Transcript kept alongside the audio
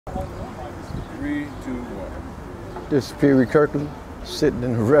3, 2, 1. This is Wee Kirkland, sitting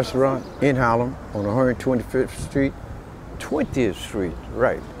in a restaurant in Harlem on 125th Street, 20th Street,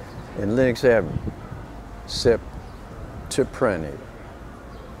 right, in Lenox Avenue, September.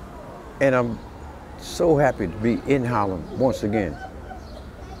 And I'm so happy to be in Harlem once again.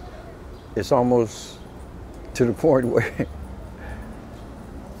 It's almost to the point where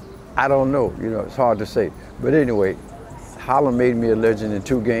I don't know, it's hard to say. But anyway, Harlem made me a legend in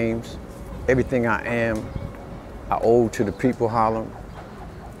 2 games. Everything I am, I owe to the people of Harlem.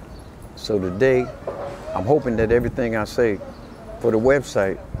 So today, I'm hoping that everything I say for the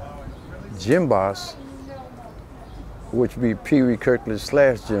website, Gym Boss, which would be Wee Kirkland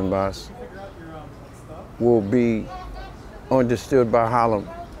 / Gym Boss, will be understood by Harlem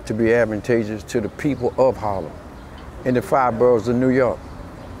to be advantageous to the people of Harlem in the 5 boroughs of New York.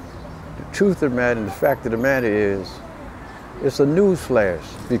 The truth of the matter and the fact of the matter is, it's a news flash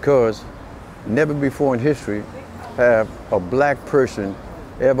because never before in history have a black person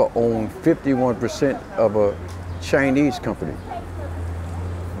ever owned 51% of a Chinese company.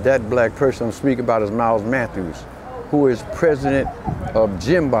 That black person I'm speaking about is Miles Matthews, who is president of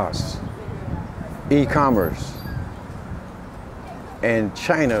Gym Boss e-commerce. And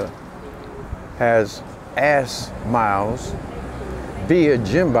China has asked Miles via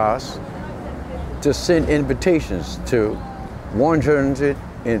Gym Boss to send invitations to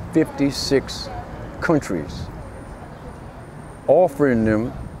 156 countries, offering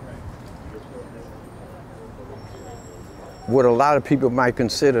them what a lot of people might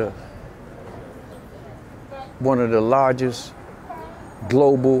consider one of the largest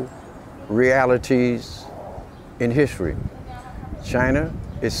global realities in history. China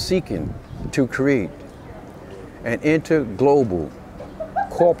is seeking to create an interglobal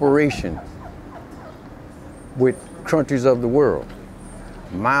corporation with countries of the world.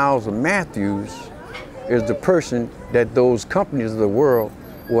 Miles Matthews is the person that those companies of the world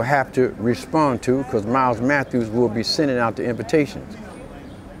will have to respond to, because Miles Matthews will be sending out the invitations.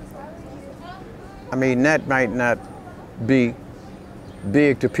 I mean, that might not be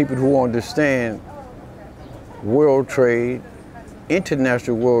big to people who understand world trade,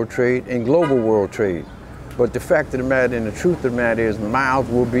 international world trade, and global world trade. But the fact of the matter and the truth of the matter is Miles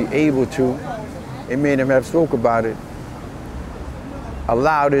will be able to, and many of them have spoke about it,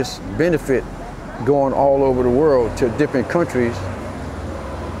 allow this benefit going all over the world to different countries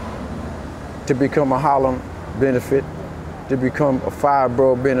to become a Harlem benefit, to become a 5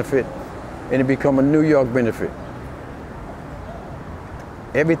 borough benefit, and to become a New York benefit.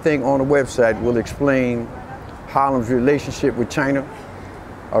 Everything on the website will explain Harlem's relationship with China,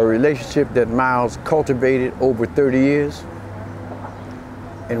 a relationship that Miles cultivated over 30 years.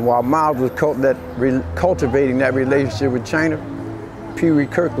 And while Miles was cultivating that relationship with China, Wee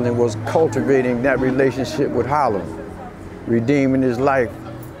Kirkland was cultivating that relationship with Harlem, redeeming his life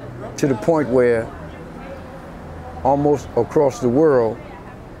to the point where almost across the world,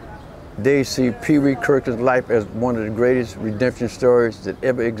 they see Wee Kirkland's life as one of the greatest redemption stories that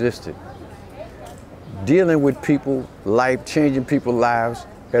ever existed. Dealing with people, life, changing people's lives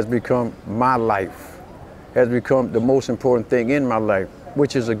has become my life, has become the most important thing in my life,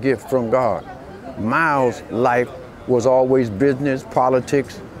 which is a gift from God. Miles' life was always business,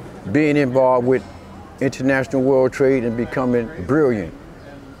 politics, being involved with international world trade and becoming brilliant.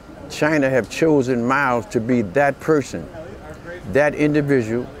 China have chosen Miles to be that person, that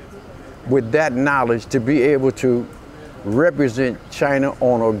individual with that knowledge to be able to represent China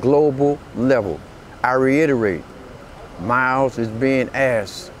on a global level. I reiterate, Miles is being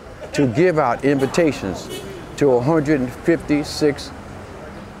asked to give out invitations to 156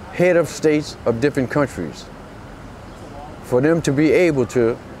 head of states of different countries for them to be able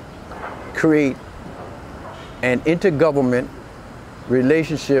to create an intergovernment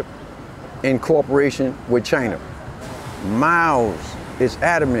relationship in cooperation with China. Miles is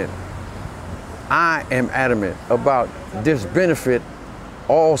adamant, I am adamant about this benefit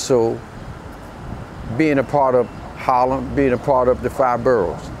also being a part of Harlem, being a part of the 5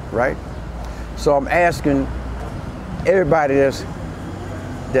 boroughs, right? So I'm asking everybody that's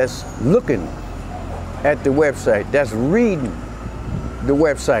looking at the website, that's reading the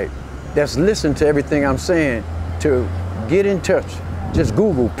website, that's listening to everything I'm saying, to get in touch. Just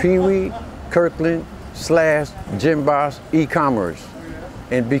Google Wee Kirkland / Gym Boss e-commerce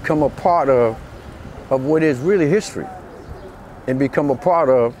and become a part of what is really history, and become a part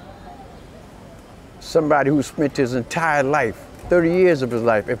of somebody who spent his entire life, 30 years of his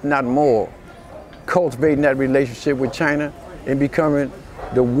life, if not more, cultivating that relationship with China and becoming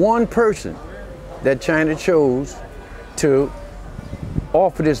the one person that China chose to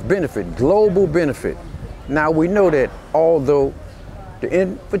offer this benefit, global benefit. Now we know that although the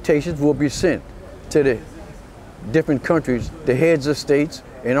invitations will be sent to the different countries, the heads of states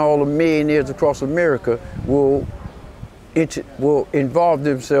and all the millionaires across America will involve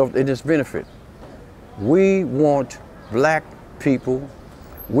themselves in this benefit. We want black people,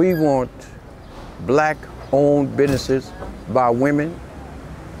 we want black-owned businesses by women,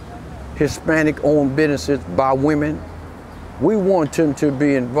 Hispanic-owned businesses by women. We want them to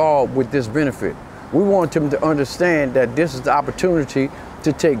be involved with this benefit. We want them to understand that this is the opportunity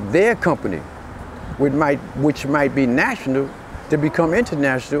to take their company, which might be national, to become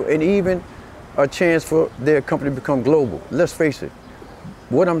international, and even a chance for their company to become global. Let's face it,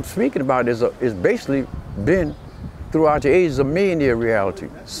 what I'm speaking about is basically been throughout the ages a millionaire reality,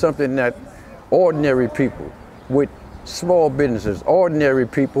 something that ordinary people with small businesses, ordinary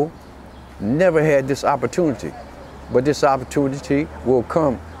people never had this opportunity. But this opportunity will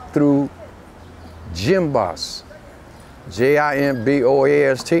come through JIMBOST,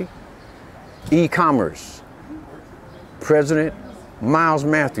 JIMBOAST, e-commerce. President Miles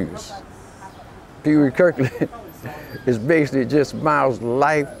Matthews, Wee Kirkland, is basically just Miles'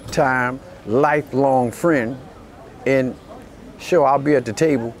 lifelong friend. And sure, I'll be at the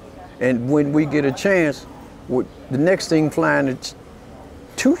table. And when we get a chance, the next thing flying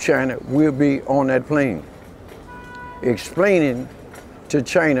to China, we'll be on that plane, explaining to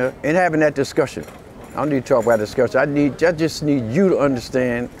China and having that discussion. I don't need to talk about discussion. I just need you to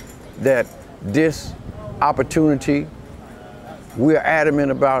understand that this opportunity, we're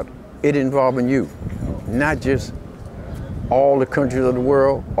adamant about it involving you, not just all the countries of the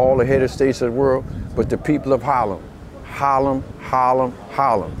world, all the head of states of the world, but the people of Harlem. Harlem, Harlem,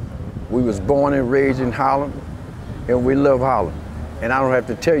 Harlem. We was born and raised in Harlem, and we love Harlem. And I don't have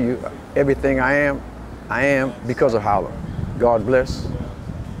to tell you, everything I am because of Harlem. God bless.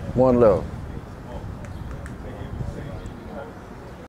 One love.